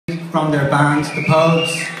from their band, The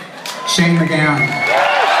Pogues, Shane MacGowan.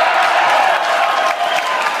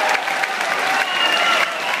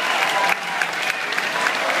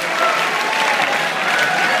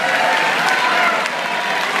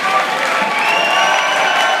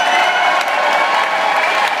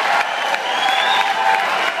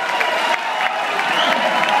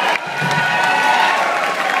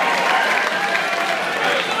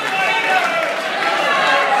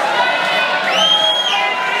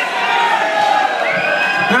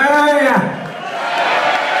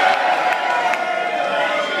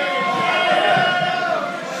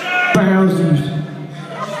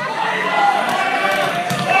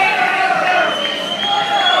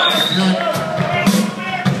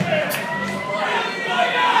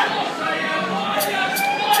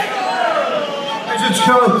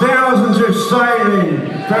 Thousands are sighting,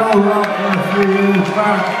 fell rock a few years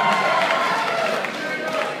back.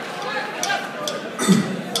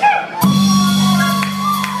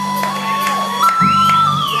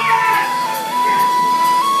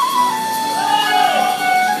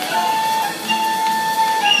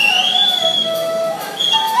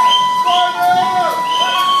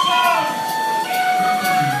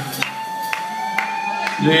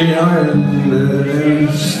 The island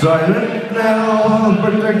is silent now,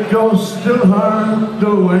 but the ghosts still haunt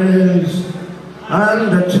the waves,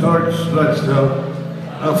 and the torch lights up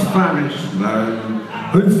a famished land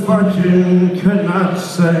whose fortune could not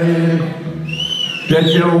save. Did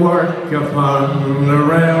you work upon the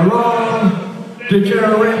railroad? Did you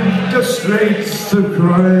rent the streets to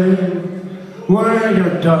cry? Were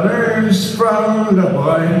your daughters from the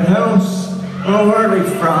White House? Or were we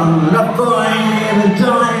from the boy and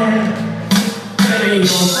died? Many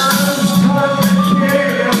old taught to cheer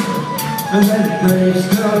you, and then they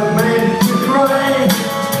still made you cry.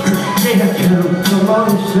 They had count the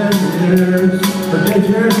months and years, but they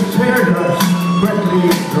just teared us quickly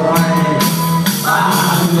dry.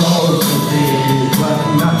 Ah, those days, but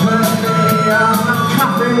not today on the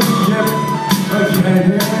coffin ship. I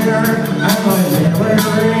can't hear, and my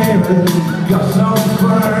never even got so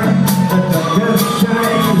far. That the gift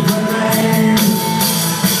change the name.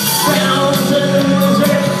 Thousands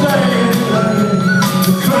are sailing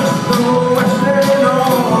across the western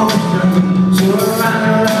ocean to a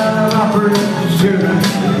land of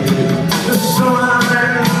opportunity. The sun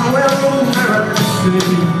will never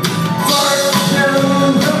see.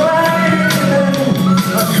 Fortunes awaiting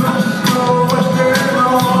across the western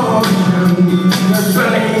ocean. Their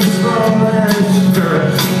bellies full and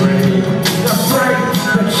spirits free. The freight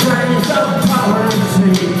that change the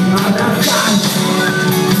poverty of the gods.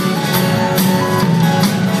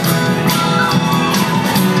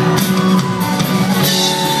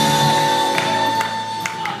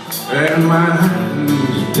 In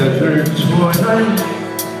Manhattan's desert twilight,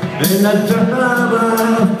 in the dead of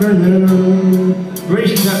afternoon, we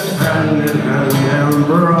stepped hand in hand down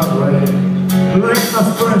Broadway, like the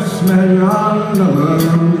first men on the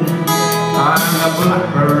moon. And the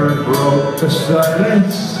blackbird broke the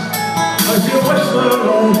silence as you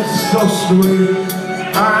whistled so sweet.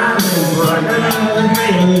 And in Ranken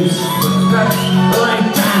Maid's footsteps like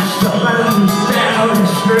dashed up and down the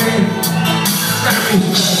street. And we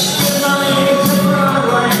said goodnight to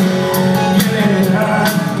Broadway, giving it our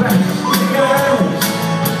best again.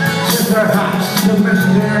 Took our hats to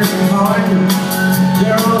Mr. Coyne,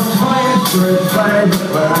 their old toys were by the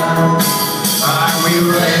bar. And we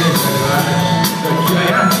raised a glass, the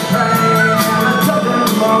JFK and the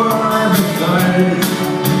Dublin more beside.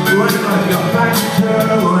 When I got back to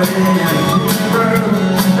Wayne and through,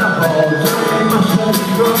 the whole journey must have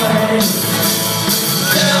gone.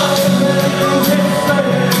 Thousands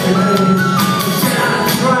excited, can't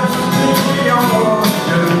trust the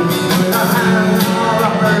ocean with a hand of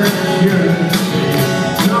opportunity.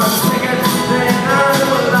 No tickets in our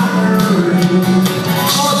lottery.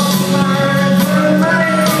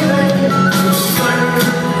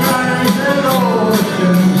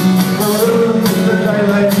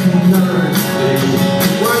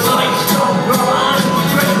 We're lights don't go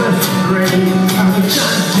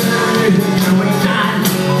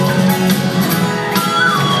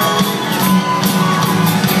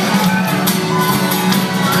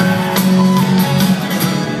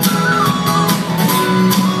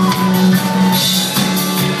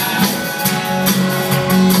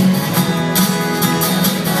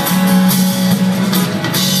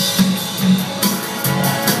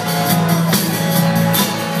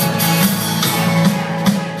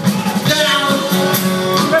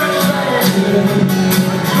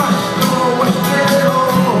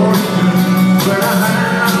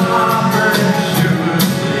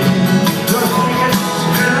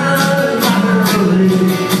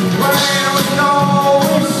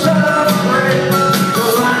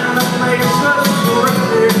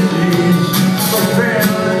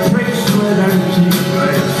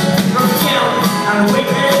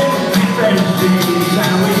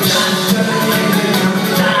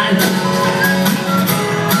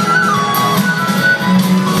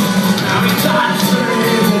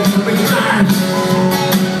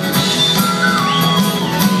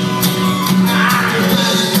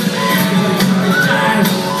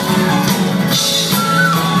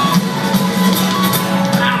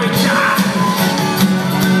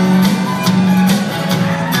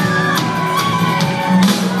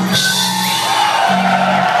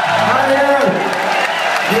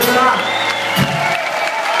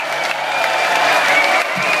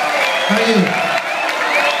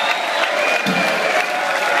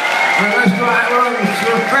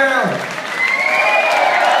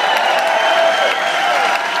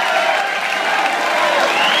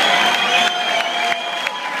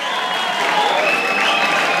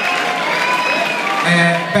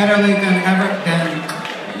Better late than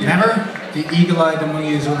never. The eagle-eyed among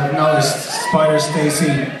you will have noticed Spider Stacey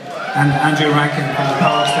and Andrew Ranken from the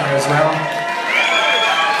Pogues there as well.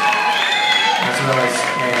 As well as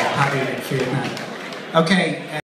Paddy the cute man. Okay.